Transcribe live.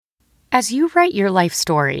As you write your life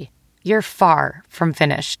story, you're far from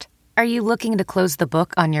finished. Are you looking to close the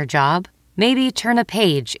book on your job? Maybe turn a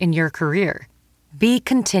page in your career? Be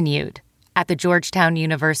continued at the Georgetown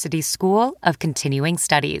University School of Continuing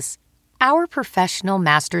Studies. Our professional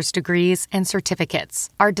master's degrees and certificates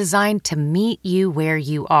are designed to meet you where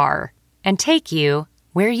you are and take you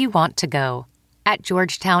where you want to go. At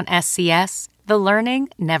Georgetown SCS, the learning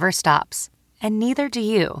never stops, and neither do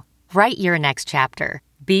you. Write your next chapter.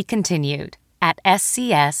 Be continued at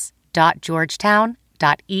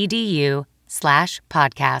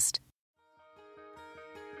scs.georgetown.edu/podcast.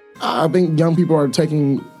 I think young people are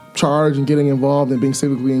taking charge and getting involved and being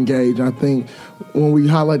civically engaged. I think when we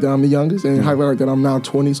highlight that I'm the youngest and highlight that I'm now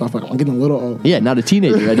 20, so I feel like I'm getting a little old. Yeah, not a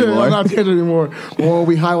teenager anymore. I'm not a teenager anymore. When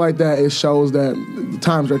we highlight that, it shows that the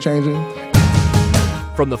times are changing.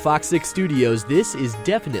 From the Fox 6 studios, this is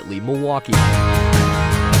definitely Milwaukee.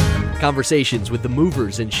 Conversations with the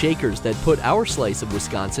movers and shakers that put our slice of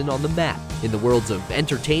Wisconsin on the map in the worlds of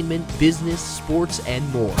entertainment, business, sports,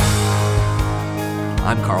 and more.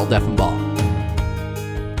 I'm Carl Deffenbaugh.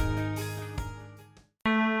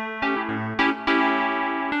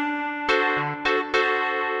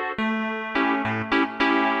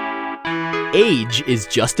 Age is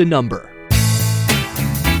just a number.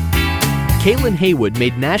 Kaylin Haywood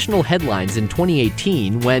made national headlines in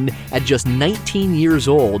 2018 when, at just 19 years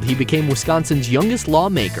old, he became Wisconsin's youngest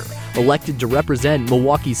lawmaker, elected to represent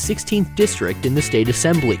Milwaukee's 16th district in the state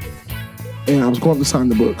assembly. And I was going to sign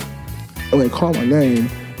the book. And when they called my name,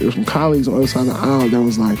 there were some colleagues on the other side of the aisle that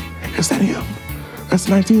was like, is that him? That's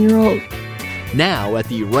the 19-year-old. Now, at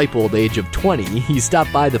the ripe old age of 20, he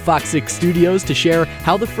stopped by the Fox 6 studios to share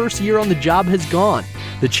how the first year on the job has gone,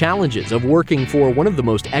 the challenges of working for one of the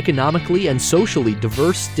most economically and socially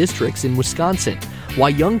diverse districts in Wisconsin, why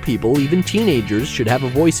young people, even teenagers, should have a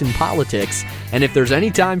voice in politics, and if there's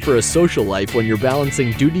any time for a social life when you're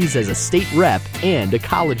balancing duties as a state rep and a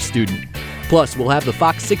college student. Plus, we'll have the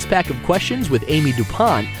Fox 6-pack of questions with Amy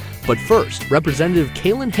DuPont, but first, Representative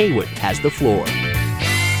Kaylin Haywood has the floor.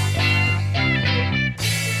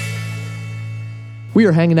 We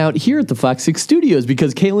are hanging out here at the Fox 6 studios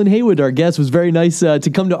because Kaylin Haywood, our guest, was very nice to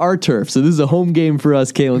come to our turf. So this is a home game for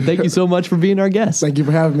us, Kaylin. Thank you so much for being our guest. Thank you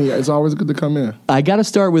for having me. It's always good to come in. I got to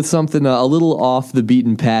start with something a little off the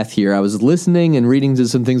beaten path here. I was listening and reading to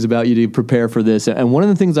some things about you to prepare for this. And one of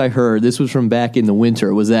the things I heard, this was from back in the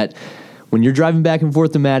winter, was that when you're driving back and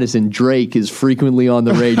forth to Madison, Drake is frequently on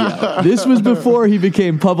the radio. This was before he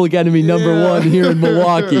became public enemy number one here in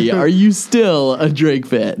Milwaukee. Are you still a Drake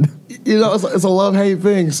fan? You know, it's a love-hate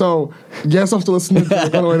thing. So, yes, I'm still listening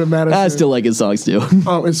to On the Way to Madison. I still like his songs, too.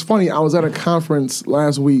 It's funny. I was at a conference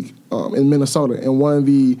last week in Minnesota, and one of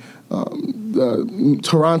the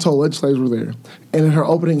Toronto legislators were there. And in her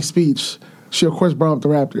opening speech, she, of course, brought up the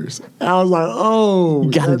Raptors. And I was like, oh.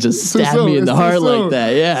 You gotta just stab me in the heart like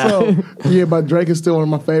that, yeah. So, yeah, but Drake is still one of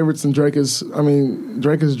my favorites, and Drake is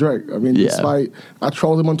Drake. I mean, despite, I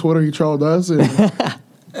trolled him on Twitter, he trolled us, and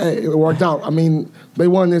hey, it worked out. I mean, they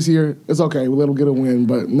won this year. It's okay. We'll let them get a win,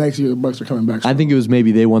 but next year the Bucks are coming back. I think it was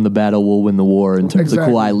maybe they won the battle, we'll win the war in terms of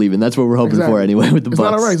Kawhi leaving. That's what we're hoping for anyway with the Bucks. It's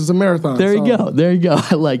not a race. It's a marathon. There you go.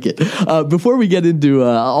 I like it. Before we get into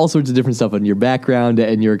all sorts of different stuff on your background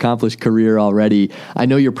and your accomplished career already, I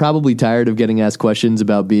know you're probably tired of getting asked questions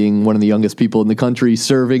about being one of the youngest people in the country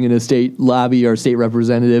serving in a state lobby or state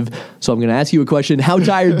representative. So I'm going to ask you a question. How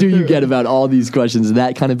tired do you get about all these questions and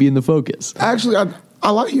that kind of being the focus? Actually, I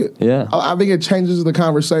like it. Yeah. I think it changes the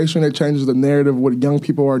conversation. It changes the narrative of what young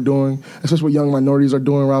people are doing, especially what young minorities are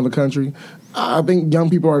doing around the country. I think young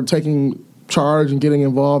people are taking charge and getting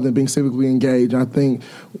involved and being civically engaged. I think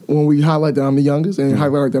when we highlight that I'm the youngest and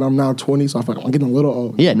highlight that I'm now 20, so I feel like I'm getting a little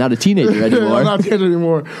old. Yeah, not a teenager anymore. I'm not a teenager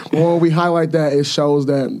anymore. When we highlight that, it shows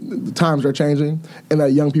that the times are changing and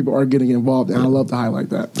that young people are getting involved, and I love to highlight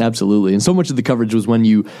that. Absolutely. And so much of the coverage was when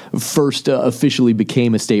you first officially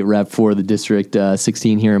became a state rep for the District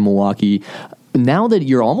 16 here in Milwaukee. Now that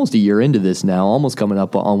you're almost a year into this now, almost coming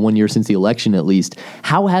up on 1 year since the election at least,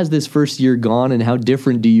 how has this first year gone and how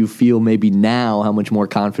different do you feel maybe now, how much more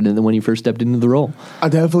confident than when you first stepped into the role? I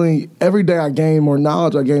definitely, every day I gain more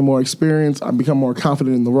knowledge, I gain more experience, I become more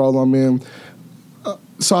confident in the role I'm in.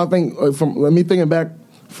 So I think, let me thinking back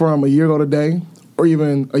from a year ago today, or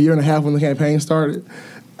even a year and a half when the campaign started,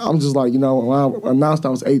 I'm just like, when I announced I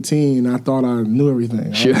was 18, I thought I knew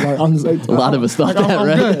everything. Sure. I'm just 18. A lot of us thought that, I'm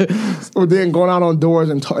right? Good. So then going out on doors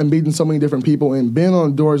and meeting so many different people, and being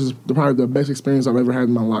on doors is probably the best experience I've ever had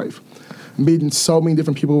in my life. Meeting so many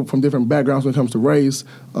different people from different backgrounds when it comes to race,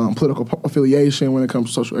 political affiliation, when it comes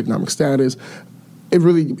to social economic status. It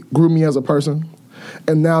really grew me as a person.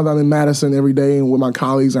 And now that I'm in Madison every day and with my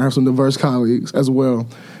colleagues, I have some diverse colleagues as well.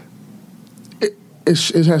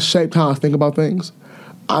 It has shaped how I think about things.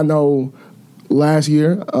 I know last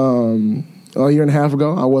year, a year and a half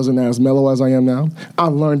ago, I wasn't as mellow as I am now.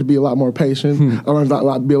 I've learned to be a lot more patient. I learned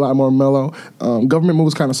to be a lot more mellow. Government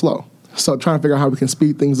moves kind of slow. So trying to figure out how we can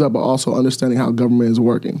speed things up, but also understanding how government is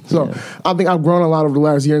working. So I think I've grown a lot over the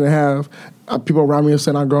last year and a half. People around me have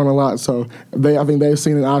said I've grown a lot. So I think they've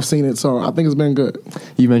seen it, I've seen it. So I think it's been good.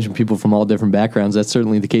 You mentioned people from all different backgrounds. That's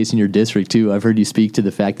certainly the case in your district, too. I've heard you speak to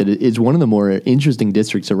the fact that it's one of the more interesting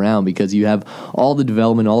districts around because you have all the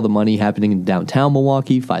development, all the money happening in downtown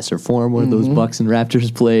Milwaukee, Fiserv Forum, where those Bucks and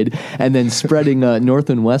Raptors played, and then spreading north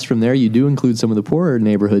and west from there, you do include some of the poorer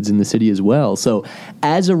neighborhoods in the city as well. So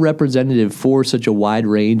as a representative for such a wide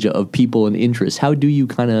range of people and interests, how do you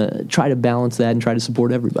kind of try to balance that and try to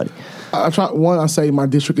support everybody? I say my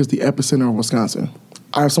district is the epicenter of Wisconsin.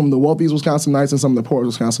 I have some of the wealthiest Wisconsinites and some of the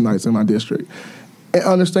poorest Wisconsinites in my district. And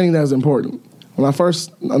understanding that is important. When I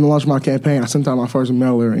first launched my campaign, I sent out my first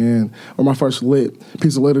mailer or my first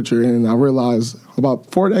piece of literature, and I realized about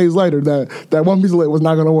 4 days later that one piece of lit was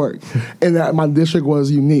not going to work, and that my district was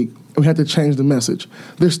unique. We had to change the message.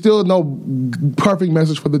 There's still no perfect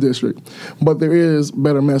message for the district, but there is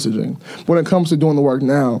better messaging. When it comes to doing the work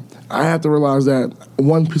now, I have to realize that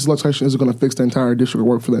one piece of legislation isn't going to fix the entire district or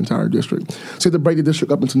work for the entire district. So you have to break the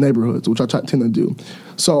district up into neighborhoods, which I tend to do.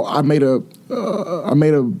 So I made a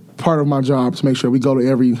part of my job to make sure we go to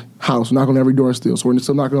every house, knock on every door still. So we're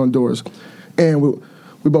still knocking on doors. And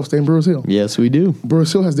we both stay in Brewers Hill. Yes, we do.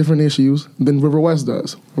 Brewers Hill has different issues than River West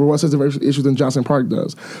does. River West has different issues than Johnson Park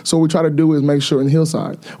does. So what we try to do is make sure in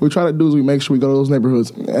Hillside, what we try to do is we make sure we go to those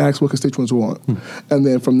neighborhoods and ask what constituents want. And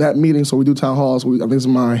then from that meeting, so we do town halls. I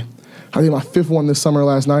think my fifth one this summer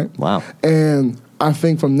last night. Wow. And I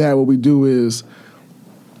think from that, what we do is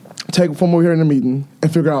take from what we hear in the meeting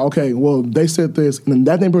and figure out, okay, well, they said this, and then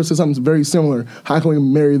that neighborhood said something very similar. How can we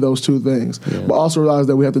marry those two things? Yeah. But also realize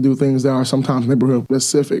that we have to do things that are sometimes neighborhood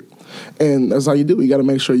specific. And that's how you do it. You got to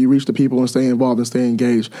make sure you reach the people and stay involved and stay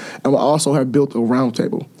engaged. And we also have built a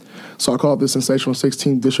roundtable. So I call it the Sensational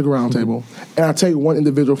 16th District Roundtable. And I take one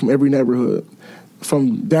individual from every neighborhood,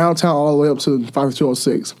 from downtown all the way up to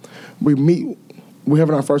 5206. We're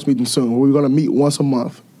having our first meeting soon. We're going to meet once a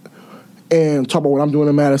month and talk about what I'm doing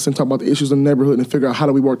in Madison, talk about the issues in the neighborhood, and figure out how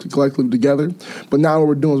do we work collectively together. But now what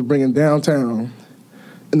we're doing is bringing downtown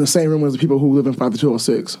in the same room as the people who live in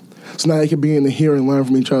 5206. So now they can be in the here and learn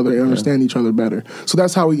from each other and understand each other better. So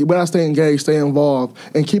that's how we gotta stay engaged, stay involved,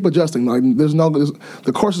 and keep adjusting. Like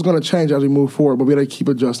the course is going to change as we move forward, but we gotta keep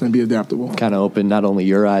adjusting and be adaptable. Kind of open not only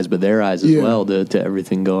your eyes but their eyes as well to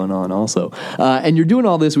everything going on. Also, and you're doing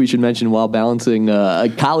all this, we should mention, while balancing a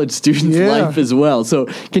college student's life as well. So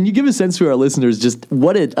can you give a sense to our listeners just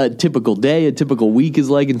what a typical day, a typical week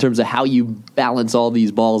is like in terms of how you balance all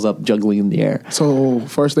these balls up, juggling in the air? So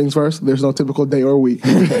first things first, there's no typical day or week.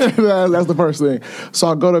 That's the first thing. So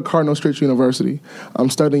I go to Cardinal Stritch University. I'm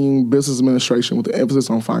studying business administration with an emphasis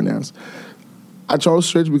on finance. I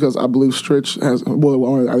chose Stritch because I believe Stritch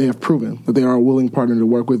they have proven that they are a willing partner to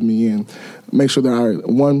work with me and make sure that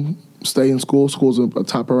I, stay in school. School's a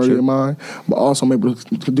top priority of mine, but also I'm able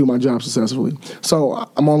to do my job successfully.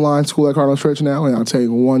 So I'm online school at Cardinal Stritch now, and I take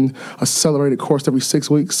one accelerated course every 6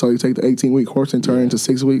 weeks. So you take the 18-week course and turn it into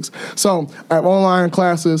 6 weeks. So I have online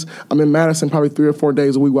classes. I'm in Madison probably 3 or 4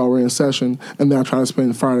 days a week while we're in session, and then I try to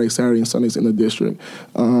spend Friday, Saturday, and Sundays in the district.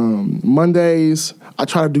 Mondays, I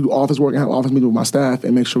try to do office work and have office meetings with my staff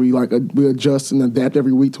and make sure we adjust and adapt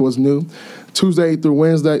every week to what's new. Tuesday through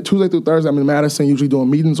Thursday, I'm in Madison, usually doing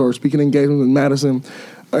meetings or speaking engagements in Madison,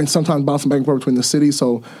 and sometimes bouncing back and forth between the cities.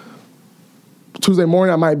 So Tuesday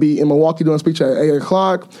morning, I might be in Milwaukee doing a speech at 8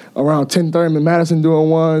 o'clock. Around 10:30, I'm in Madison doing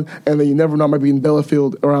one. And then you never know, I might be in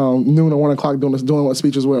Bellafield around noon or 1 o'clock doing one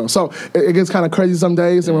speech as well. So it gets kind of crazy some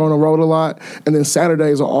days, and we're on the road a lot. And then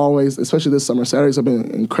Saturdays are always, especially this summer, Saturdays have been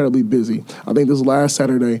incredibly busy. I think this last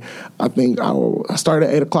Saturday, I started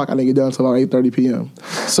at 8 o'clock. I didn't get done until about 8:30 p.m.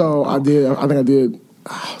 So I did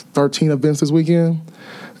 13 events this weekend.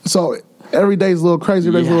 So every day is a little crazy,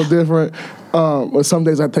 every day is a little different. But some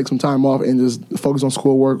days I take some time off and just focus on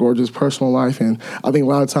schoolwork or just personal life. And I think a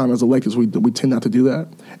lot of time as electeds, we tend not to do that.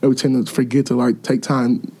 And we tend to forget to take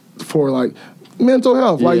time for mental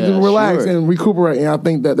health, to relax and recuperate. And I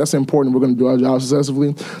think that's important. We're going to do our job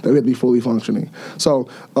successfully, that we have to be fully functioning. So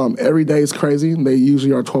every day is crazy. They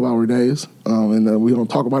usually are 12-hour days. And we don't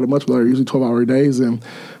talk about it much, but they're usually 12-hour days. And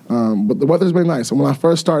but the weather's been nice. And when I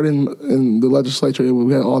first started in the legislature,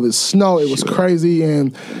 we had all this snow. It was crazy.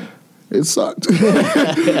 And It sucked.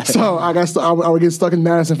 So I would get stuck in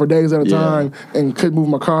Madison for days at a time and couldn't move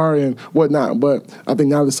my car and whatnot. But I think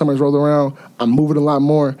now that summer's rolled around, I'm moving a lot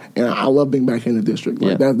more, and I love being back in the district.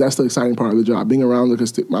 Like that's the exciting part of the job, being around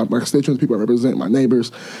my constituents, people I represent, my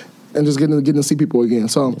neighbors, and just getting to see people again.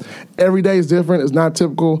 So every day is different. It's not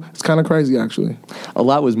typical. It's kind of crazy, actually. A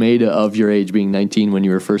lot was made of your age being 19 when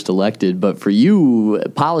you were first elected, but for you,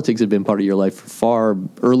 politics had been part of your life far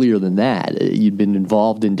earlier than that. You'd been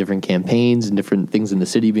involved in different campaigns and different things in the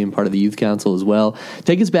city, being part of the youth council as well.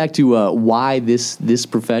 Take us back to why this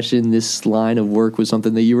profession, this line of work was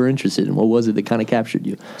something that you were interested in. What was it that kind of captured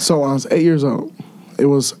you? So I was 8 years old. It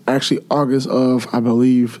was actually August of, I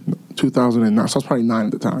believe, 2009. So I was probably 9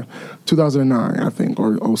 at the time. 2009, I think,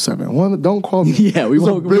 or 07. Don't call me. Yeah, we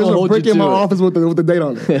won't hold you to it. There's a brick in my office with the date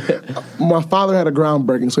on it. My father had a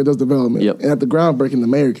groundbreaking, so he does development. Yep. And at the groundbreaking, the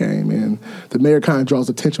mayor came, and the mayor kind of draws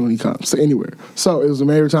attention when he comes to anywhere. So it was the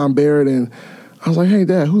mayor, Tom Barrett, and I was like, hey,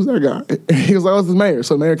 Dad, who's that guy? And he was like, oh, it's the mayor.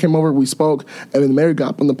 So the mayor came over, we spoke, and then the mayor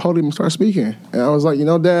got up on the podium and started speaking. And I was like,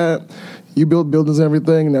 Dad, you build buildings and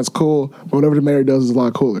everything, and that's cool, but whatever the mayor does is a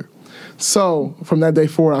lot cooler. So from that day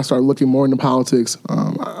forward, I started looking more into politics.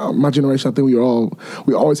 My generation, I think we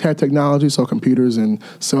always had technology, so computers and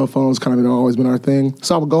cell phones kind of always been our thing.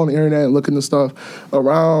 So I would go on the internet and look into stuff.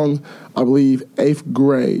 Around, I believe, 8th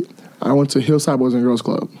grade, I went to Hillside Boys and Girls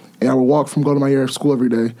Club. And I would walk from go to my area of school every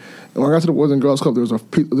day. And when I got to the Boys and Girls Club, there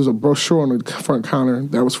was a brochure on the front counter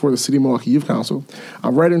that was for the City of Milwaukee Youth Council. I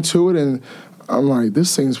read into it, and I'm like,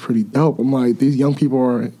 this seems pretty dope. I'm like, these young people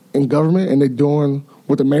are in government, and they're doing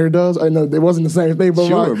what the mayor does. I know it wasn't the same thing, but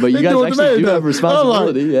sure, but you guys actually do have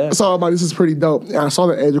responsibility. So I'm like, this is pretty dope. And I saw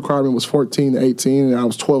the age requirement was 14 to 18, and I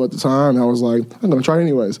was 12 at the time. And I was like, I'm going to try it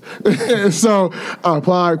anyways. So I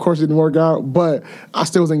applied. Of course, it didn't work out, but I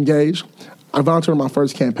still was engaged. I volunteered in my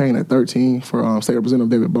first campaign at 13 for State Representative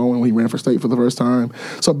David Bowen when he ran for state for the first time.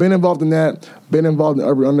 So been involved in that, been involved in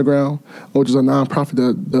Urban Underground, which is a nonprofit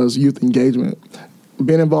that does youth engagement.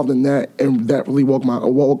 Been involved in that, and that really woke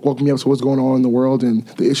me up to what's going on in the world and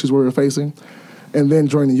the issues we were facing. And then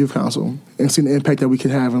joining the youth council and seeing the impact that we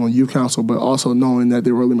could have on the youth council, but also knowing that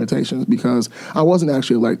there were limitations because I wasn't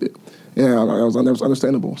actually elected. Yeah, that was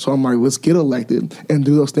understandable. So I'm like, let's get elected and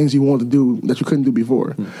do those things you wanted to do that you couldn't do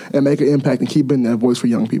before and make an impact and keep being that voice for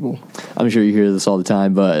young people. I'm sure you hear this all the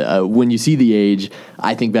time, but when you see the age,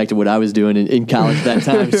 I think back to what I was doing in college at that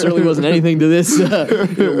time. It certainly wasn't anything to this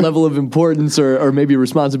level of importance or maybe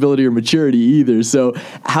responsibility or maturity either. So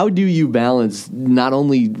how do you balance not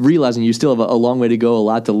only realizing you still have a long way to go, a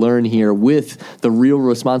lot to learn here, with the real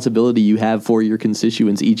responsibility you have for your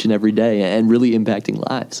constituents each and every day and really impacting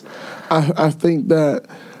lives? I think that,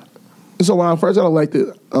 so when I first got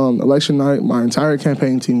elected, election night, my entire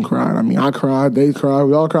campaign team cried. I mean, I cried, they cried,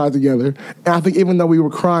 we all cried together. And I think even though we were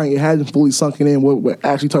crying, it hadn't fully sunken in what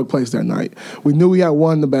actually took place that night. We knew we had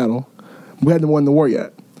won the battle. We hadn't won the war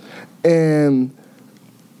yet. And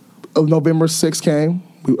November 6th came.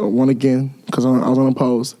 We won again because I was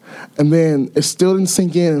unopposed. And then it still didn't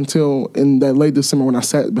sink in until in that late December when I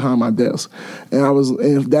sat behind my desk. And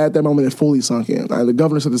at that moment it fully sunk in. The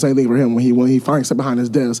governor said the same thing for him when he finally sat behind his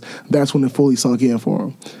desk. That's when it fully sunk in for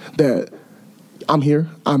him. That I'm here,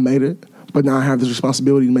 I made it, but now I have this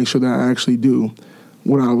responsibility to make sure that I actually do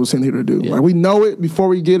what I was sent here to do. Yeah. Like, we know it before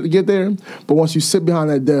we get there, but once you sit behind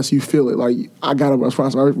that desk, you feel it. Like, I got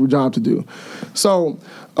a job to do. So,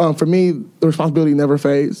 for me, the responsibility never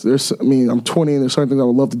fades. I'm 20, and there's certain things I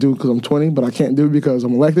would love to do because I'm 20, but I can't do because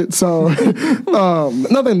I'm elected. So,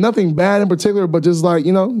 nothing bad in particular, but just like,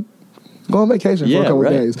 go on vacation for a couple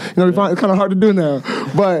of days. It's kind of hard to do now.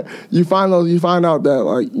 But you find out that,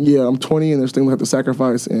 like, I'm 20 and there's things we have to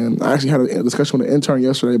sacrifice. And I actually had a discussion with an intern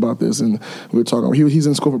yesterday about this, and we were talking. He's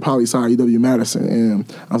in school for poli-sci, UW-Madison.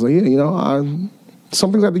 And I was like,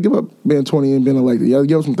 some things I have to give up being 20 and being elected. Yeah, I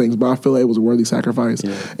give up some things, but I feel like it was a worthy sacrifice.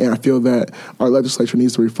 Yeah. And I feel that our legislature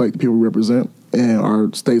needs to reflect the people we represent, and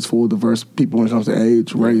our state's full of diverse people when it comes to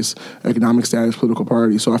age, race, economic status, political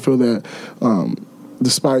party. So I feel that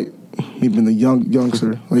despite me being the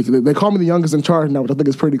youngster, like they call me the youngest in charge now, which I think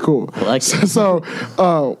is pretty cool. I like it.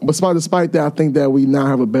 But despite that, I think that we now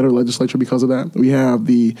have a better legislature because of that. We have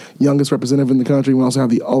the youngest representative in the country. We also have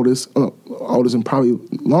the oldest and probably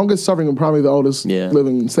longest serving and probably the oldest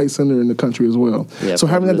living state senator in the country as well. Yeah, so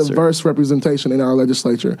having that diverse representation in our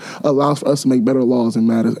legislature allows for us to make better laws in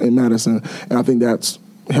Madison, and I think that's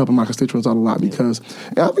helping my constituents out a lot because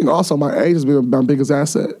I think also my age has been my biggest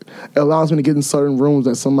asset. It allows me to get in certain rooms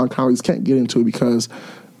that some of my colleagues can't get into because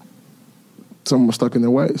some of them are stuck in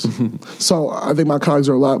their ways. So I think my colleagues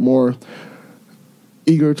are a lot more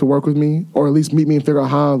eager to work with me or at least meet me and figure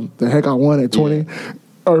out how the heck I won at 20.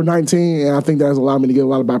 or 19, and I think that has allowed me to get a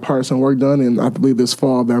lot of bipartisan work done, and I believe this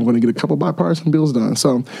fall that I'm going to get a couple bipartisan bills done.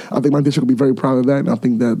 So I think my district will be very proud of that, and I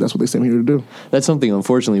think that that's what they sent me here to do. That's something,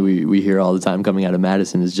 unfortunately, we hear all the time coming out of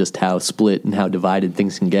Madison is just how split and how divided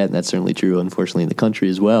things can get, and that's certainly true, unfortunately, in the country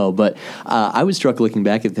as well. But I was struck looking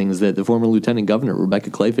back at things that the former Lieutenant Governor,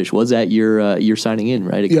 Rebecca Kleefisch, was at your signing in,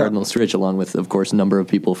 right, at Cardinal Stritch, along with, of course, a number of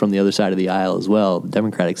people from the other side of the aisle as well, the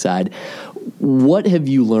Democratic side. What have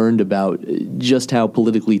you learned about just how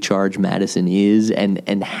politically charged Madison is,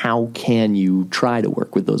 and how can you try to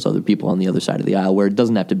work with those other people on the other side of the aisle where it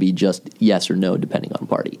doesn't have to be just yes or no depending on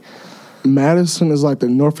party? Madison is like the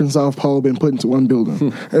North and South Pole being put into one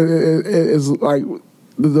building. It's like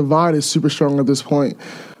the divide is super strong at this point.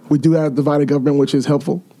 We do have divided government, which is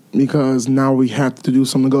helpful, because now we have to do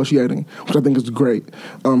some negotiating, which I think is great.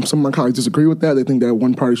 Some of my colleagues disagree with that. They think that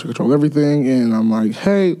one party should control everything, and I'm like,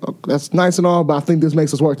 hey, that's nice and all, but I think this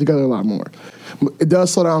makes us work together a lot more. It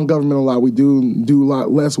does slow down government a lot. We do a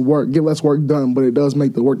lot less work, get less work done, but it does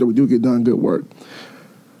make the work that we do get done good work.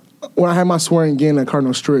 When I had my swearing in at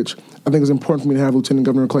Cardinal Stritch, I think it's important for me to have Lieutenant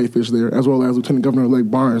Governor Kleefisch there, as well as Lieutenant Governor-elect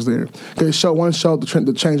Barnes there. Because one showed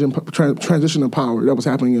the change in transition of power that was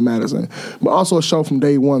happening in Madison, but also a show from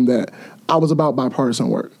day one that I was about bipartisan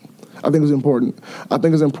work. I think it's important. I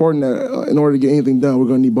think it's important that in order to get anything done, we're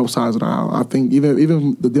going to need both sides of the aisle. I think even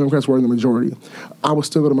if the Democrats were in the majority, I would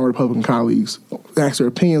still go to my Republican colleagues, ask their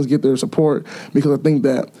opinions, get their support, because I think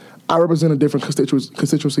that I represent a different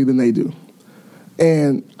constituency than they do.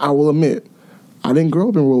 And I will admit, I didn't grow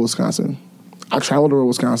up in rural Wisconsin. I traveled to rural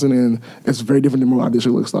Wisconsin, and it's very different than what my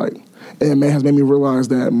district looks like. And it has made me realize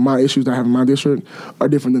that my issues that I have in my district are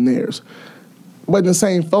different than theirs. But in the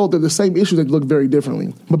same fold, they're the same issues that look very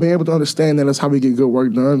differently. But being able to understand that is how we get good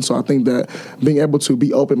work done. So I think that being able to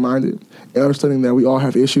be open-minded and understanding that we all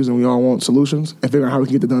have issues and we all want solutions and figuring out how we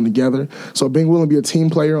can get it done together. So being willing to be a team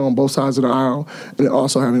player on both sides of the aisle, and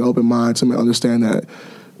also having an open mind to understand that,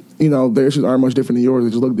 you know, their issues aren't much different than yours.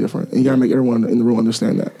 They just look different. And you got to make everyone in the room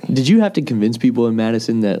understand that. Did you have to convince people in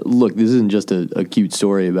Madison that, look, this isn't just a cute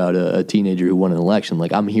story about a teenager who won an election.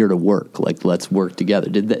 Like, I'm here to work. Like, let's work together.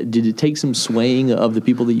 Did it take some swaying of the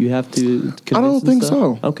people that you have to convince? I don't think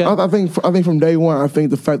so. Okay. I think from day one, I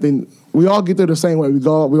think the fact that we all get there the same way. We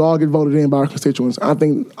all get voted in by our constituents. I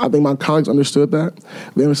think my colleagues understood that.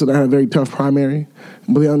 They understood that I had a very tough primary,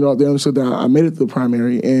 but they understood that I made it to the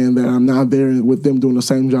primary and that I'm not there with them doing the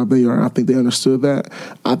same job they are. I think they understood that.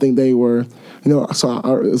 I think they were, it's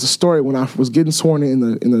a story when I was getting sworn in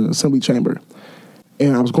the assembly chamber,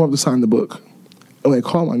 and I was going up to sign the book. And when they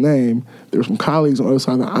called my name, there were some colleagues on the other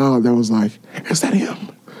side of the aisle that was like, "Is that him?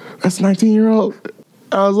 That's a 19-year-old?"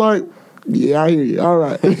 I was like, yeah, I hear you. All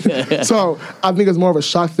right. So I think it's more of a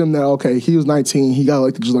shock to them that, okay, he was 19, he got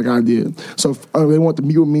elected just like I did. So they want to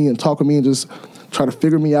meet with me and talk with me and just try to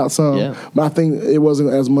figure me out some. Yeah. But I think it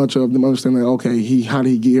wasn't as much of them understanding that, okay, how did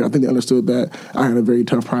he get here? I think they understood that I had a very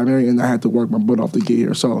tough primary and I had to work my butt off to get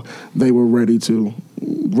here. So they were ready to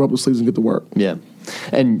rub the sleeves and get to work. Yeah.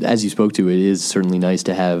 And as you spoke to, it is certainly nice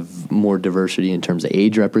to have more diversity in terms of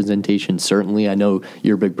age representation. Certainly, I know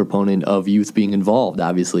you're a big proponent of youth being involved,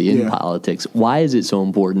 obviously, in politics. Why is it so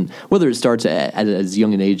important, whether it starts at as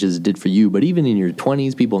young an age as it did for you, but even in your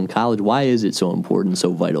 20s, people in college, why is it so important,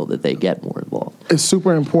 so vital that they get more involved? It's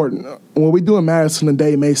super important. What we do in Madison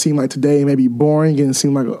today may seem like today may be boring and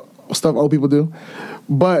seem like stuff old people do,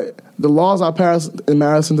 but the laws I pass in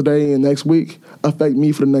Madison today and next week affect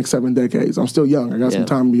me for the next 7 decades. I'm still young. I got some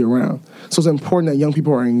time to be around. So it's important that young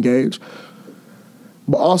people are engaged.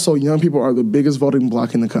 But also, young people are the biggest voting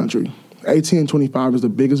bloc in the country. 18 and 25 is the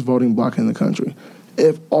biggest voting bloc in the country.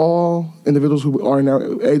 If all individuals who are in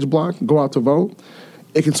that age block go out to vote,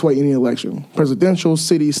 it can sway any election. Presidential,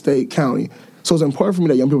 city, state, county. So it's important for me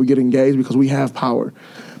that young people get engaged because we have power.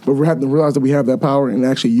 But we have to realize that we have that power and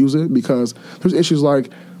actually use it, because there's issues like,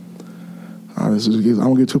 I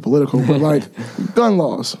don't get too political, but like gun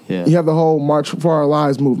laws. Yeah. You have the whole March for Our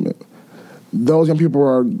Lives movement. Those young people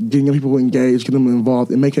are getting young people engaged, getting them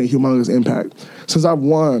involved, and making a humongous impact. Since I've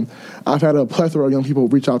won, I've had a plethora of young people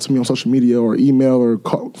reach out to me on social media or email or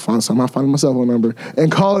call, finding my cell phone number,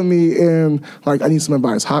 and calling me and like, I need some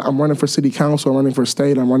advice. I'm running for city council, I'm running for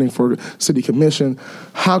state, I'm running for city commission.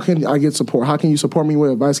 How can I get support? How can you support me? What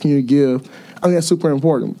advice can you give? I think that's super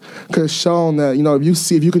important, because it's shown that,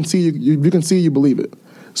 if you can see, you believe it.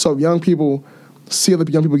 So if young people see other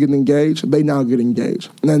young people getting engaged, they now get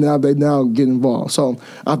engaged. And then they now get involved. So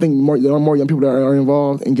I think there are more young people that are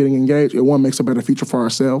involved and getting engaged. It, one, makes a better future for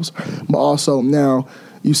ourselves. But also now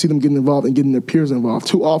you see them getting involved and getting their peers involved.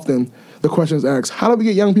 Too often the question is asked, how do we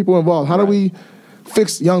get young people involved? How do we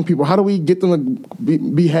fix young people? How do we get them to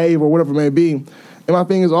behave or whatever it may be? And my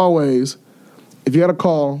thing is always, if you got a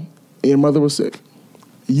call and your mother was sick,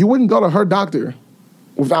 you wouldn't go to her doctor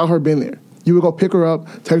without her being there. You would go pick her up,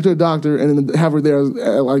 take her to the doctor, and then have her there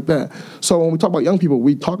like that. So when we talk about young people,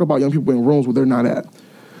 we talk about young people in rooms where they're not at.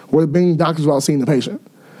 We're being doctors without seeing the patient.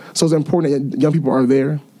 So it's important that young people are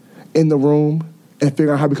there in the room and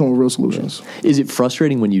figure out how to become real solutions. Is it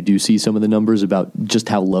frustrating when you do see some of the numbers about just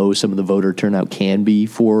how low some of the voter turnout can be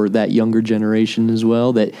for that younger generation as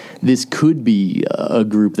well? That this could be a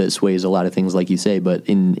group that sways a lot of things, like you say, but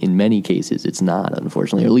in many cases it's not,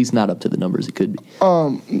 unfortunately, or at least not up to the numbers it could be.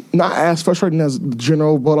 Not as frustrating as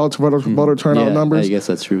general voter turnout numbers. I guess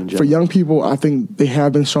that's true in general. For young people, I think they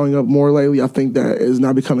have been showing up more lately. I think that it's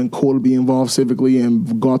now becoming cool to be involved civically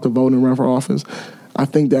and go out to vote and run for office. I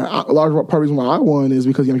think that a large part of the reason why I won is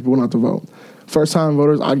because young people went out to vote. First-time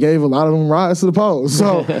voters, I gave a lot of them rides to the polls.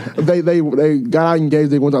 So they got out engaged,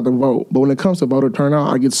 they went out to vote. But when it comes to voter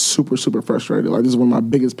turnout, I get super, super frustrated. Like, this is one of my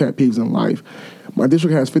biggest pet peeves in life. My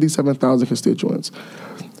district has 57,000 constituents.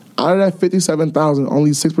 Out of that 57,000,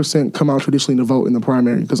 only 6% come out traditionally to vote in the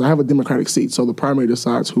primary because I have a Democratic seat, so the primary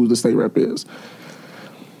decides who the state rep is.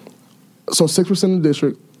 So 6% of the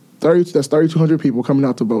district, that's 3,200 people coming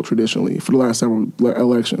out to vote traditionally for the last several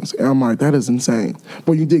elections. And I'm like, that is insane.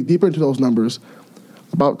 But you dig deeper into those numbers,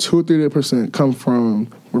 about 2 or 3% come from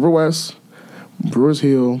River West, Brewers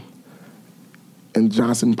Hill, and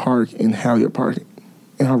Johnson Park and Halyard Park,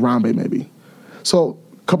 and Harambe maybe. So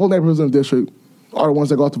a couple of neighborhoods in the district are the ones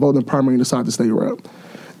that go out to vote in the primary and decide to stay rep.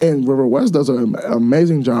 And River West does an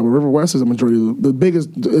amazing job. River West is a majority of the biggest.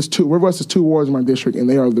 River West is 2 wards in my district, and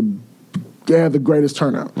they have the greatest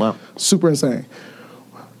turnout. Wow. Super insane.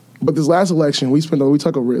 But this last election, we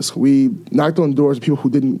took a risk. We knocked on doors of people who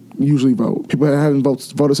didn't usually vote. People that haven't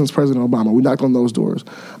voted since President Obama. We knocked on those doors.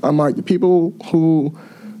 I'm like, the people who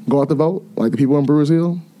go out to vote, like the people in Brewers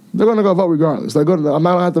Hill, they're going to go vote regardless. I'm not going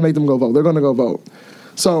to have to make them go vote. They're going to go vote.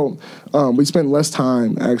 So we spent less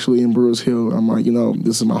time actually in Brewers Hill. I'm like,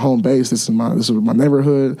 this is my home base. This is my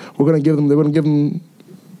neighborhood. They're going to give them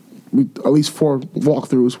at least 4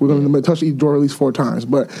 walkthroughs. We're going to touch each door at least 4 times.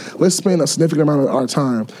 But let's spend a significant amount of our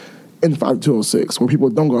time in 5206, where people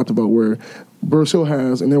don't go out to vote, where Brewers Hill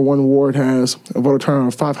has, and their one ward has a voter turnout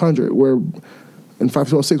of 500, where in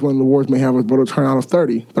 5206, one of the wards may have a voter turnout of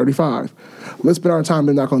 30, 35. Let's spend our time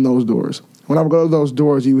to knock on those doors. When I would go to those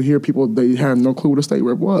doors, you would hear people, they had no clue what a state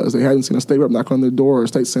rep was. They hadn't seen a state rep knock on their door, or a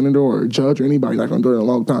state senator, or a judge, or anybody knock on the door in a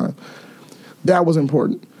long time. That was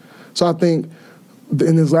important. So I think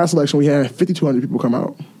in this last election, we had 5,200 people come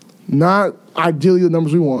out. Not ideally the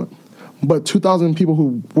numbers we want, but 2,000 people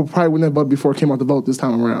who probably wouldn't have voted before came out to vote this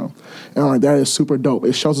time around. And I'm like, that is super dope.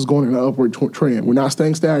 It shows us going in an upward trend. We're not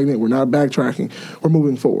staying stagnant. We're not backtracking. We're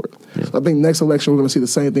moving forward. Yeah. So I think next election, we're going to see the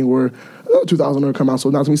same thing where 2,000 are come out.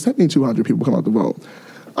 So now it's going to be 7,200 people come out to vote.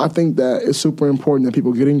 I think that it's super important that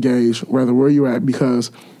people get engaged, rather where you're at,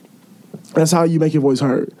 because that's how you make your voice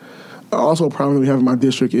heard. Also, a problem that we have in my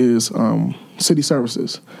district is city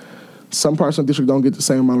services. Some parts of the district don't get the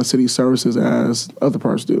same amount of city services as other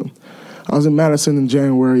parts do. I was in Madison in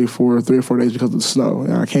January for 3 or 4 days because of the snow.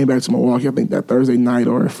 And I came back to Milwaukee, I think that Thursday night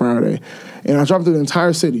or Friday. And I drove through the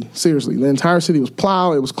entire city, seriously. The entire city was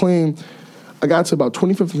plowed, it was clean. I got to about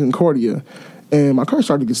 25th and Concordia, and my car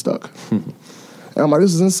started to get stuck. And I'm like,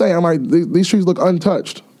 this is insane. I'm like, these streets look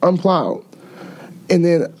untouched, unplowed. And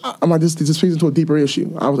then I'm like, this feeds into a deeper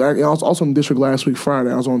issue. I was also in the district last week,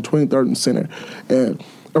 Friday. I was on 23rd and Center. And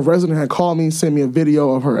a resident had called me and sent me a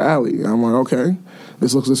video of her alley. And I'm like, okay,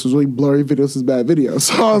 this was really blurry video. This is bad video.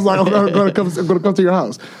 So I was like, I'm going to come to your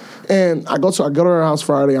house. And I go to her house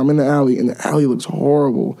Friday. I'm in the alley, and the alley looks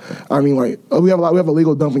horrible. I mean, like, we have a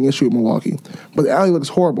legal dumping issue in Milwaukee, but the alley looks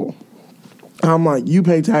horrible. I'm like, you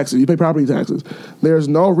pay taxes. You pay property taxes. There's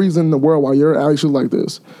no reason in the world why your alley should look like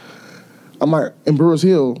this. I'm like, in Brewers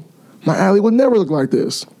Hill, my alley would never look like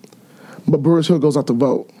this. But Brewers Hill goes out to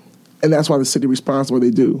vote. And that's why the city responds the way they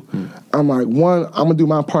do. I'm like, one, I'm going to do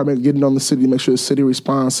my part in getting on the city to make sure the city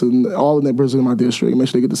responds to all the neighborhoods in my district, make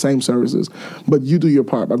sure they get the same services. But you do your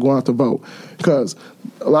part by going out to vote. Because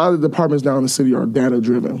a lot of the departments down in the city are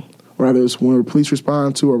data-driven. Whether it's where police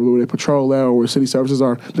respond to or where they patrol at or where city services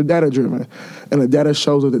are, they're data-driven. And the data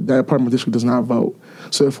shows that that part of my district does not vote.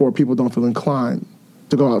 So therefore, people don't feel inclined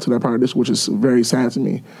to go out to that part of this, which is very sad to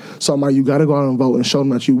me. So I'm like, you got to go out and vote and show them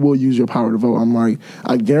that you will use your power to vote. I'm like,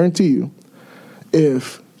 I guarantee you,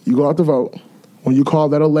 if you go out to vote, when you call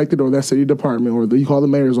that elected or that city department or you call the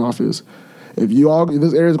mayor's office, if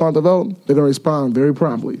this area is going to vote, they're going to respond very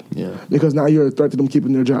promptly. Yeah. Because now you're a threat to them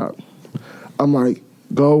keeping their job. I'm like,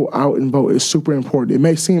 go out and vote. It's super important. It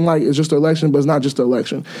may seem like it's just an election, but it's not just an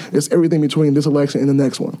election. It's everything between this election and the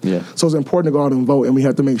next one. Yeah. So it's important to go out and vote, and we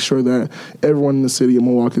have to make sure that everyone in the city of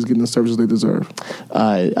Milwaukee is getting the services they deserve.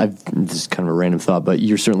 This is kind of a random thought, but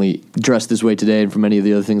you're certainly dressed this way today, and from many of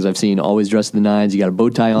the other things I've seen, always dressed to the nines. You got a bow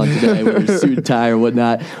tie on today, with a suit and tie or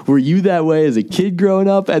whatnot. Were you that way as a kid growing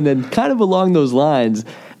up? And then kind of along those lines,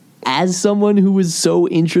 as someone who was so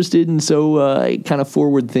interested and so kind of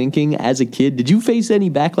forward-thinking as a kid, did you face any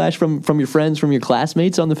backlash from your friends, from your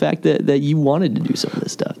classmates on the fact that you wanted to do some of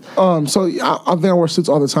this stuff? So I think I wore suits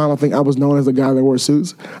all the time. I think I was known as the guy that wore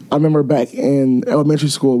suits. I remember back in elementary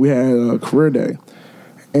school, we had a career day.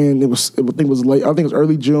 And I think it was late. I think it was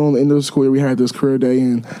early June, the end of the school year, we had this career day,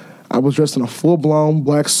 and I was dressed in a full-blown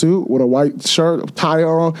black suit with a white shirt, a tie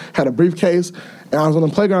on, had a briefcase, and I was on the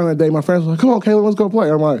playground that day. My friends were like, "Come on, Caleb, let's go play."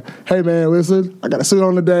 I'm like, "Hey, man, listen, I got a suit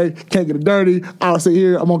on today. Can't get it dirty. I'll sit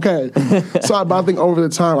here. I'm okay." But I think over the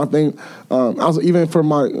time, I think I was, even for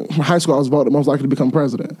my high school, I was voted most likely to become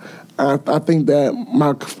president. I think that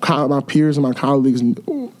my peers and my colleagues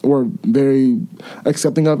were very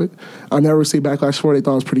accepting of it. I never received backlash for it. They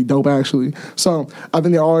thought it was pretty dope, actually. So I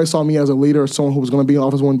think they always saw me as a leader, someone who was going to be in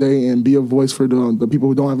office one day and be a voice for the people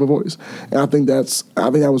who don't have a voice. And I think that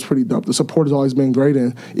was pretty dope. The support has always been great,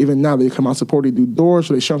 and even now they come out support. They do doors,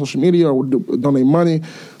 or they share on social media, or donate money.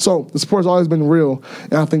 So the support has always been real,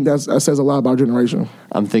 and I think that says a lot about our generation.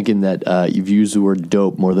 I'm thinking that you've used the word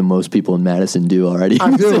dope more than most people in Madison do already.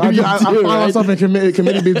 I do. I find right? myself in committee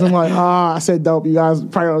meetings. I'm like, I said dope. You guys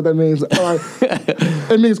probably know what that means.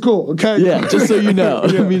 It means cool, okay? Yeah, just so you know.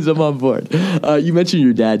 It means I'm on board. You mentioned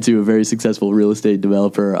your dad, too, a very successful real estate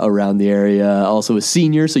developer around the area, also a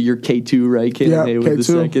senior, so you're K2, right? Yeah, with the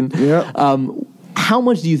second. Yeah. How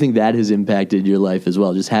much do you think that has impacted your life as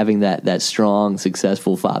well? Just having that strong,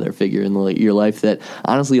 successful father figure in your life that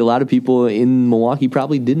honestly a lot of people in Milwaukee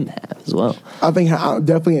probably didn't have as well. I think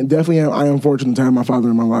definitely I am fortunate to have my father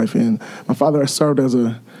in my life, and my father has served as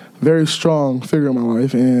a very strong figure in my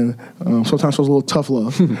life, and sometimes shows a little tough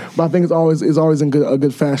love. But I think it's always in a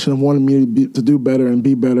good fashion of wanting me to do better and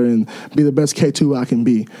be the best K2 I can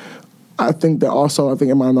be. I think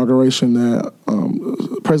in my inauguration that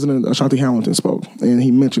President Ashanti Hamilton spoke, and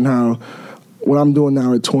he mentioned how what I'm doing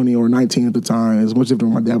now at 20 or 19 at the time is much different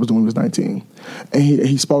than what my dad was doing when he was 19. And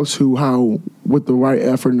he spoke to how with the right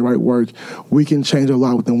effort and the right work, we can change a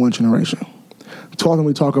lot within one generation. Too often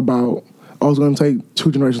we talk about, it's going to take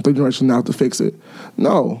 2 generations, 3 generations now to fix it.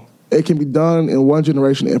 No. It can be done in one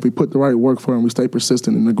generation if we put the right work for it and we stay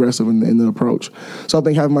persistent and aggressive in the approach. So I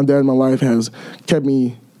think having my dad in my life has kept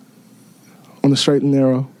me on the straight and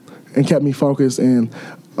narrow and kept me focused. And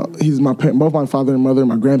both my father and mother,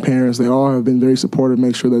 my grandparents, they all have been very supportive,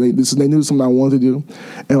 make sure that they knew something I wanted to do.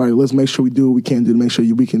 And let's make sure we do what we can do to make sure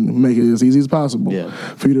we can make it as easy as possible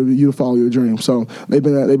for you to follow your dream. So they've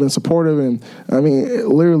been supportive, and I mean,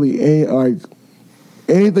 literally,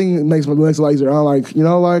 anything that makes my legs a lot easier.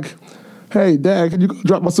 I'm hey, Dad, can you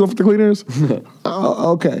drop my stuff at the cleaners?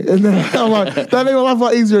 Okay. And then I'm like, that made my life a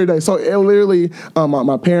lot easier today. So it literally,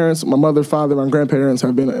 my parents, my mother, father, my grandparents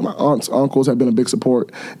have been, my aunts, uncles have been a big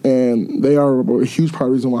support. And they are a huge part of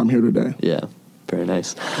the reason why I'm here today. Yeah, very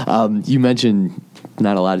nice. You mentioned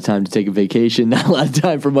not a lot of time to take a vacation, not a lot of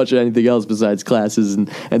time for much of anything else besides classes and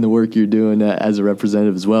the work you're doing as a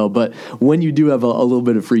representative as well. But when you do have a little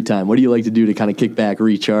bit of free time, what do you like to do to kind of kick back,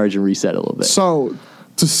 recharge, and reset a little bit? So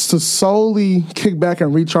to solely kick back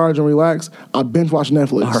and recharge and relax, I binge watch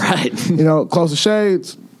Netflix. All right. Close the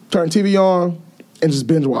shades, turn TV on, and just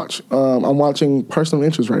binge watch. I'm watching Personal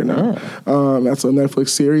Interest right now. That's a Netflix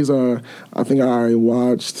series. I think I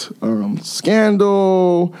watched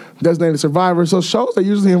Scandal, Designated Survivor. So shows that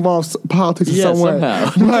usually involve politics in some way.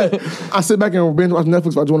 But I sit back and binge watch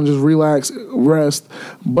Netflix if I just want to just relax, rest.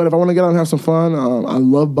 But if I want to get out and have some fun, I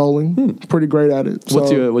love bowling. Pretty great at it.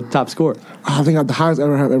 What's your top score? I think the highest I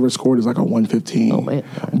ever scored is like a 115. Oh, man.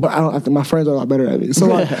 But I think my friends are a lot better at it.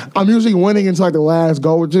 So I'm usually winning into the last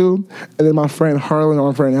goal or two, and then my friend Harlan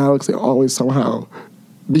or my friend Alex, they always somehow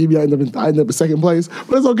beat me. I end up in second place,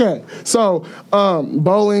 but it's okay. So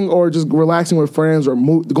bowling or just relaxing with friends or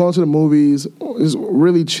going to the movies is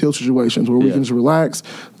really chill situations where we can just relax,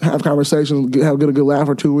 have conversations, get a good laugh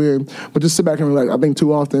or two in, but just sit back and relax. I think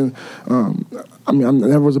too often, I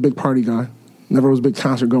never was a big party guy. Never was a big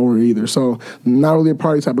concert goer either. So not really a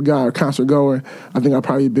party type of guy or concert goer. I think I've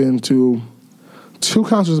probably been to 2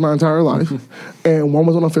 concerts my entire life, and one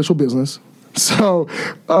was on official business. So,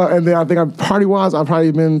 and then I think party-wise, I've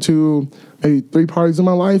probably been to maybe 3 parties in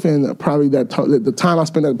my life, and probably the time I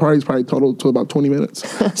spent at the parties probably totaled to about 20 minutes.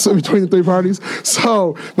 So between the 3 parties.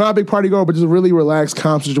 So not a big party goer, but just really relaxed,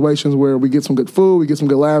 calm situations where we get some good food, we get some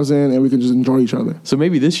good laughs in, and we can just enjoy each other. So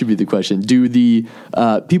maybe this should be the question. Do the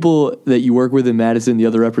people that you work with in Madison, the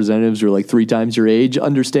other representatives who are like 3 times your age,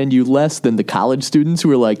 understand you less than the college students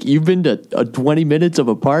who are like, you've been to 20 minutes of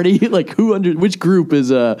a party? Like which group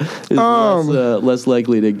is less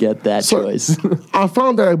likely to get that choice? I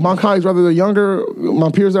found that my colleagues, whether they're younger, my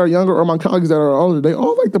peers that are younger, or my colleagues that are older, they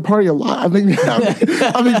all like to party a lot. I think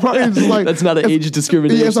party is just like... That's not an age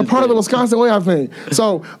discrimination. Yeah, it's a part of the Wisconsin way, I think.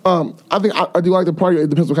 So I think I do like the party. It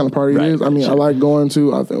depends what kind of party it is. I mean, I like going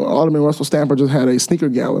to, I think Alderman Russell Stamper just had a sneaker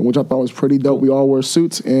gala, which I thought was pretty dope. We all wear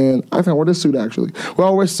suits, and I think I wore this suit actually. We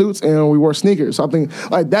all wear suits and we wore sneakers. So I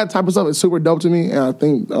think like that type of stuff is super dope to me, and I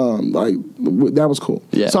think that was cool.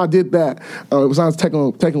 Yeah. So I did that. It was not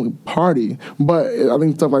technically party, but I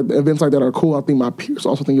think stuff like events like that are cool. I think my peers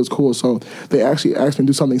also think it's cool. So they actually asked me to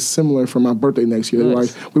do something similar for my birthday next year.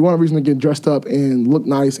 Nice. They're like, we want a reason to get dressed up and look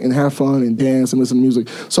nice and have fun and dance and listen to music.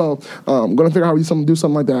 So I'm going to figure out how we do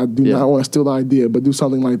something like that. I do not want to steal the idea, but do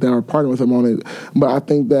something like that or partner with them on it. But I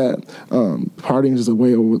think that partying is the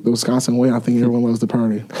way, the Wisconsin way. I think everyone loves to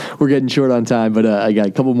party. We're getting short on time, but I got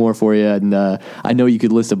a couple more for you, and I know you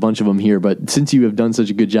could list a bunch of them here, but since you have done such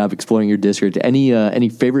a good job exploring your district, any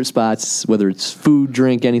favorite spots, whether it's food,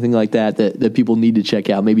 drink, anything like that people need to check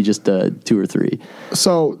out, maybe just 2 or 3?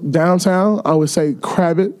 So downtown, I would say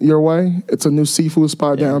Crab It Your Way. It's a new seafood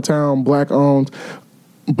spot downtown, Black owned,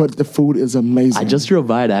 but the food is amazing. I just drove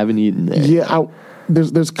by it. I haven't eaten there. Yeah,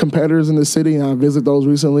 there's competitors in the city, and I visit those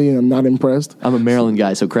recently, and I'm not impressed. I'm a Maryland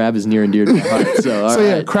guy, so Crab is near and dear to my heart. So,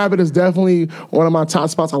 yeah, Crab It is definitely one of my top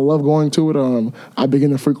spots. I love going to it. I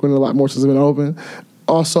begin to frequent it a lot more since it's been open.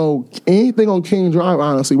 Also, anything on King Drive,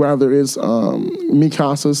 honestly, whether it's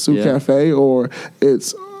Mikasa's Soup Cafe or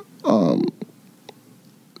it's,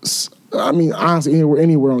 honestly,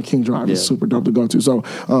 anywhere on King Drive is super dope to go to. So,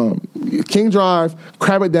 King Drive,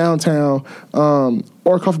 Crab It downtown,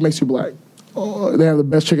 or Coffee Makes You Black. They have the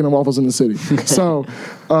best chicken and waffles in the city. So,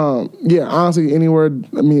 honestly, anywhere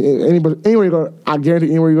you go, I guarantee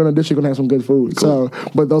anywhere you go in the district, you're going to have some good food. Cool. So,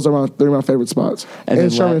 but those are my favorite spots.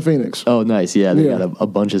 And Sherman and Phoenix. Oh, nice. Yeah, they got a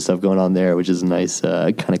bunch of stuff going on there, which is a nice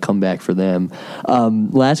kind of comeback for them.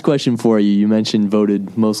 Last question for you. You mentioned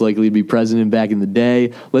voted most likely to be president back in the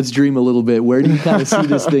day. Let's dream a little bit. Where do you kind of see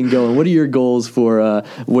this thing going? What are your goals for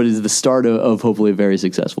what is the start of hopefully a very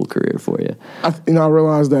successful career for you? I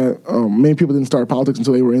realized that many people didn't start politics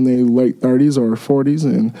until they were in their late 30s or 40s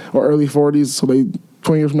or early 40s. So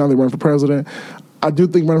 20 years from now, they run for president. I do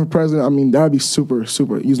think running for president, that would be super,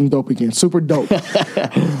 super, using dope again, super dope.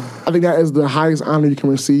 I think that is the highest honor you can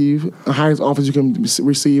receive, the highest office you can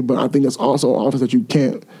receive, but I think that's also an office that you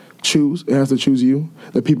can't choose. It has to choose you.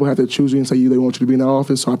 The people have to choose you and say they want you to be in that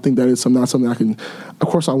office. So I think that is not something I can, of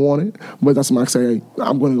course I want it, but that's something I say, hey,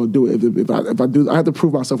 I'm going to go do it. If I do, I have to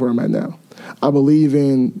prove myself where I'm at now. I believe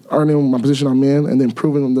in earning my position I'm in and then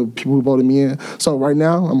proving the people who voted me in. So right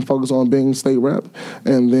now, I'm focused on being state rep.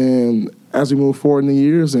 And then as we move forward in the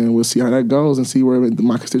years, and we'll see how that goes and see where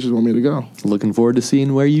my constituents want me to go. Looking forward to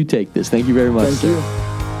seeing where you take this. Thank you very much. Thank you.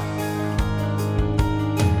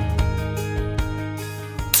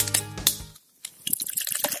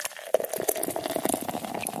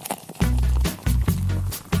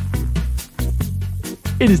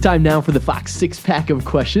 It is time now for the Fox 6-pack of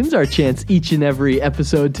questions, our chance each and every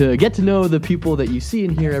episode to get to know the people that you see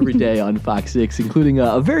and hear every day on Fox 6, including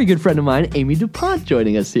a very good friend of mine, Amy DuPont,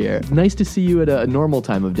 joining us here. Nice to see you at a normal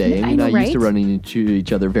time of day. Amy and I used to run into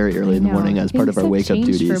each other very early in the morning as part of our wake-up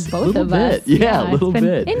duties. For both of us. Yeah, a little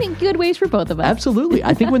bit. In good ways for both of us. Absolutely.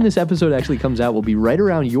 I think when this episode actually comes out, we'll be right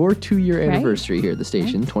around your 2-year anniversary here at the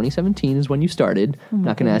station. 2017 is when you started.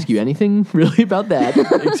 Not going to ask you anything really about that,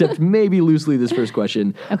 except maybe loosely this first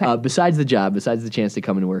question. Okay. Besides the job, besides the chance to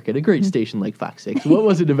come and work at a great station like Fox 6, what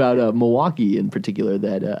was it about Milwaukee in particular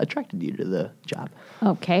that attracted you to the job?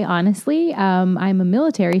 Okay, honestly, I'm a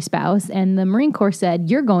military spouse, and the Marine Corps said,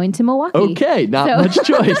 you're going to Milwaukee. Okay, much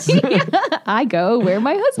choice. I go where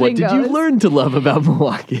my husband goes. What did you learn to love about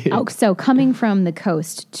Milwaukee? So coming from the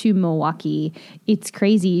coast to Milwaukee, it's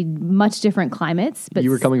crazy, much different climates. But you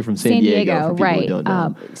were coming from San Diego, for people right? Who don't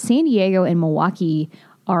know. San Diego and Milwaukee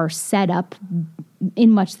are set up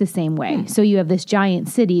in much the same way. So you have this giant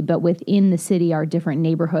city, but within the city are different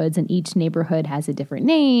neighborhoods, and each neighborhood has a different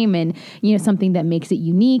name and, something that makes it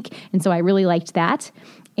unique. And so I really liked that.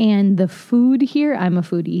 And the food here, I'm a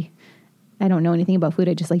foodie. I don't know anything about food.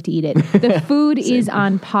 I just like to eat it. The food is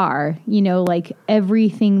on par, like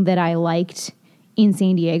everything that I liked in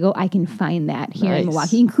San Diego, I can find that here in Nice.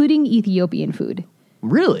 Milwaukee, including Ethiopian food.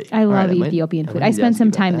 Really? I All love right, Ethiopian I food. might I need to spent ask you some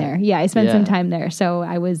about time that. there. Yeah, I spent Yeah. some time there. So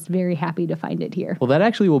I was very happy to find it here. Well, that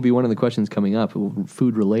actually will be one of the questions coming up,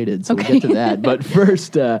 food related. So we'll get to that. But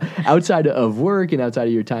first, outside of work and outside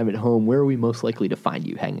of your time at home, where are we most likely to find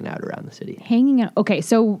you hanging out around the city? Hanging out. Okay,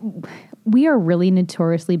 so we are really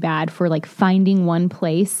notoriously bad for like finding one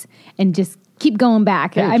place and just keep going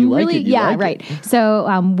back. Hey, if you like it, you like right. it.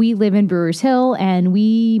 So we live in Brewers Hill, and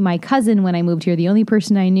my cousin, when I moved here, the only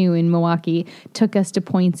person I knew in Milwaukee, took us to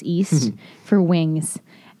Points East for wings.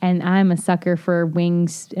 And I'm a sucker for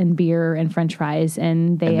wings and beer and French fries,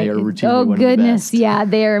 and they are routinely oh one of the goodness, best. yeah,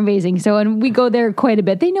 they are amazing. So and we go there quite a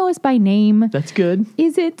bit. They know us by name. That's good.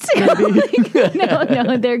 Is it?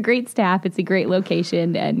 No, they're great staff. It's a great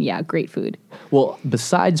location, and yeah, great food. Well,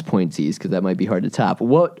 besides Point East, because that might be hard to top,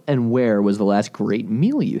 what and where was the last great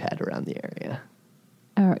meal you had around the area?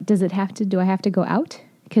 Do I have to go out?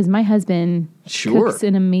 Because my husband Sure. cooks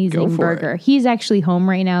an Go amazing for burger. it. He's actually home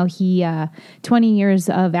right now. He 20 years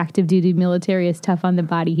of active duty military is tough on the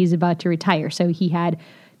body. He's about to retire, so he had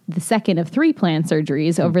the second of 3 planned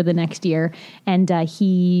surgeries over the next year, and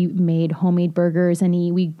he made homemade burgers. And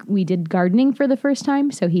we did gardening for the first time,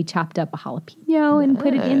 so he chopped up a jalapeno and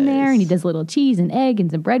put it in there, and he does a little cheese and egg and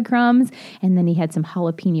some breadcrumbs, and then he had some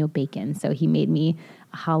jalapeno bacon. So he made me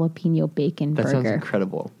a jalapeno bacon That sounds burger.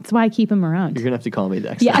 incredible. That's why I keep him around. You're going to have to call me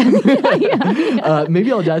next Yeah. time.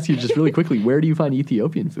 Maybe I'll ask you just really quickly, where do you find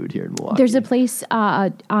Ethiopian food here in Milwaukee? There's a place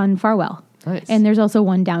on Farwell. Nice. And there's also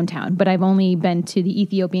one downtown, but I've only been to the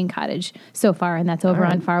Ethiopian Cottage so far, and that's over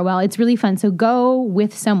on Farwell. It's really fun. So go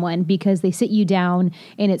with someone because they sit you down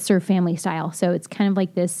and it's served family style. So it's kind of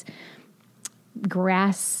like this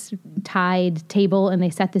grass-tied table, and they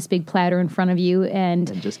set this big platter in front of you.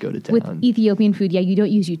 And just go to town. with Ethiopian food, you don't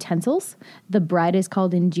use utensils. The bread is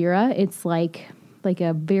called injera. It's like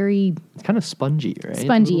a very It's kind of spongy, right?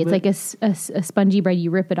 spongy. A It's little like a spongy bread. You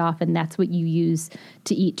rip it off, and that's what you use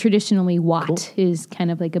to eat. Traditionally, wat is kind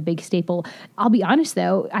of like a big staple. I'll be honest,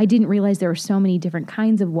 though, I didn't realize there were so many different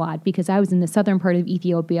kinds of wat because I was in the southern part of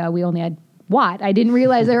Ethiopia. We only had wat. I didn't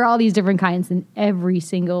realize there were all these different kinds, and every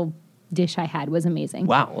single dish I had was amazing.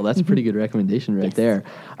 Wow, well, that's a pretty good recommendation right there.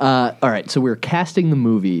 All right, so we're casting the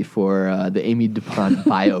movie for the Amy DuPont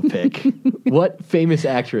biopic. What famous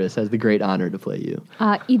actress has the great honor to play you?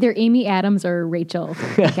 Either Amy Adams or Rachel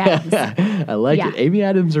McAdams. I like Yeah. it. Amy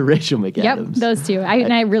Adams or Rachel McAdams? Yep, those two.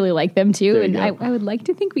 And I really like them too. There you And go. I would like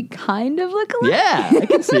to think we kind of look alike. Yeah, I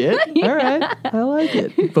can see it. All right, I like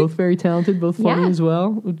it. Both very talented, both funny Yeah. as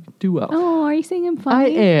well. Do well. Oh, are you saying I'm I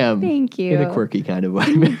funny? am. Thank you. In a quirky kind of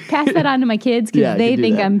way. Pass that on to my kids because Yeah, I they can do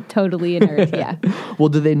think that. I'm totally a nerd. Yeah. Well,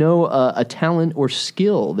 do they know a talent or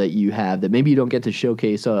skill that you have that maybe you don't get to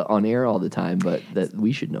showcase on air all the time, but that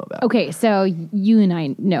we should know about? Okay, so you and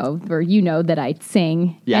I know, or you know that I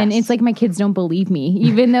sing, Yes. and it's like my kids don't believe me,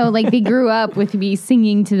 even though like they grew up with me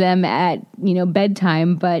singing to them at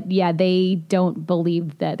bedtime. But yeah, they don't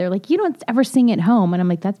believe that. They're like, you don't ever sing at home, and I'm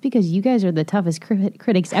like, that's because you guys are the toughest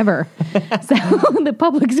critics ever. So the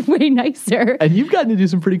public's way nicer. And you've gotten to do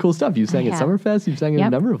some pretty cool stuff. You sang at have. Summerfest. You've sang in a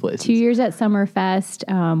Yep. number of places. 2 years at Summerfest.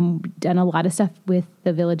 Done a lot of stuff with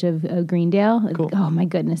the village of Greendale. Cool. Oh my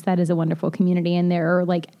goodness, that is a wonderful community. And there are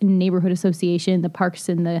like neighborhood association, the parks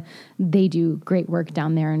and they do great work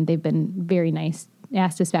down there, and they've been very nice.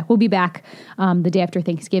 Asked us back. We'll be back the day after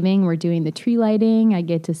Thanksgiving. We're doing the tree lighting. I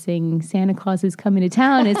get to sing "Santa Claus is Coming to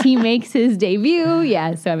Town" as he makes his debut.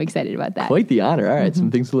 Yeah, so I'm excited about that. Quite the honor. All right, some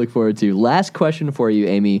things to look forward to. Last question for you,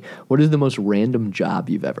 Amy. What is the most random job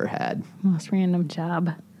you've ever had? Most random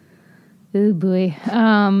job. Oh boy.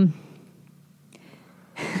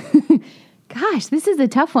 Gosh, this is a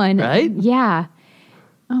tough one. Right? Yeah.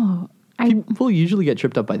 Oh, People usually get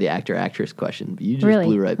tripped up by the actor-actress question, but you just really.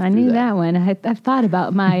 blew right through I knew that one. I've thought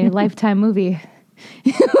about my Lifetime movie.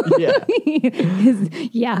 Yeah,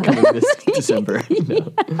 Yeah. coming this December.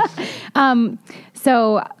 No.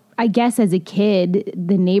 So I guess as a kid,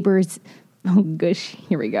 the neighbors. Oh gosh,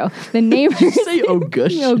 here we go. The neighbors. Say, oh,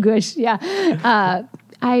 gush. Oh gosh, yeah.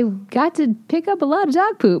 I got to pick up a lot of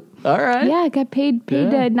dog poop. All right. Yeah, I got paid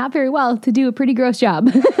Yeah. not very well to do a pretty gross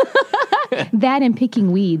job. That and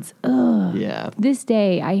picking weeds. Ugh. Yeah. This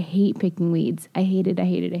day, I hate picking weeds. I hate it.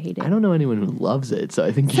 I don't know anyone who loves it, so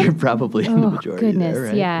I think you're probably in the majority Goodness. there,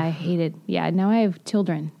 right? Yeah, I hate it. Yeah, now I have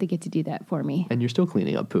children that get to do that for me. And you're still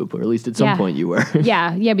cleaning up poop, or at least at some Yeah. point you were.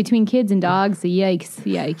 Yeah, between kids and dogs, yikes.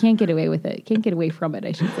 Yeah, you can't get away with it. Can't get away from it,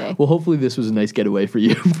 I should say. Well, hopefully this was a nice getaway for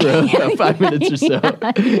you for about 5 minutes or so.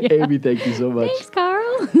 Amy, thank you so much. Thanks,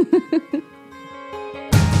 Carl.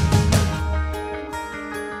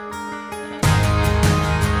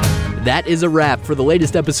 That is a wrap for the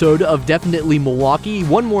latest episode of Definitely Milwaukee.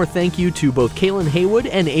 One more thank you to both Kaylin Haywood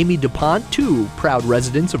and Amy DuPont, two proud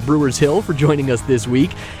residents of Brewers Hill, for joining us this week,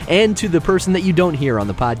 and to the person that you don't hear on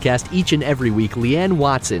the podcast each and every week, Leanne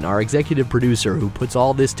Watson, our executive producer who puts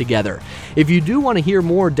all this together. If you do want to hear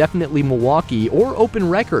more Definitely Milwaukee or Open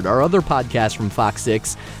Record, our other podcasts from Fox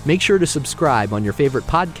 6, make sure to subscribe on your favorite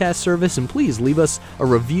podcast service, and please leave us a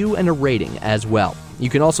review and a rating as well. You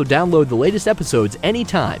can also download the latest episodes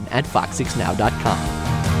anytime at fox6now.com.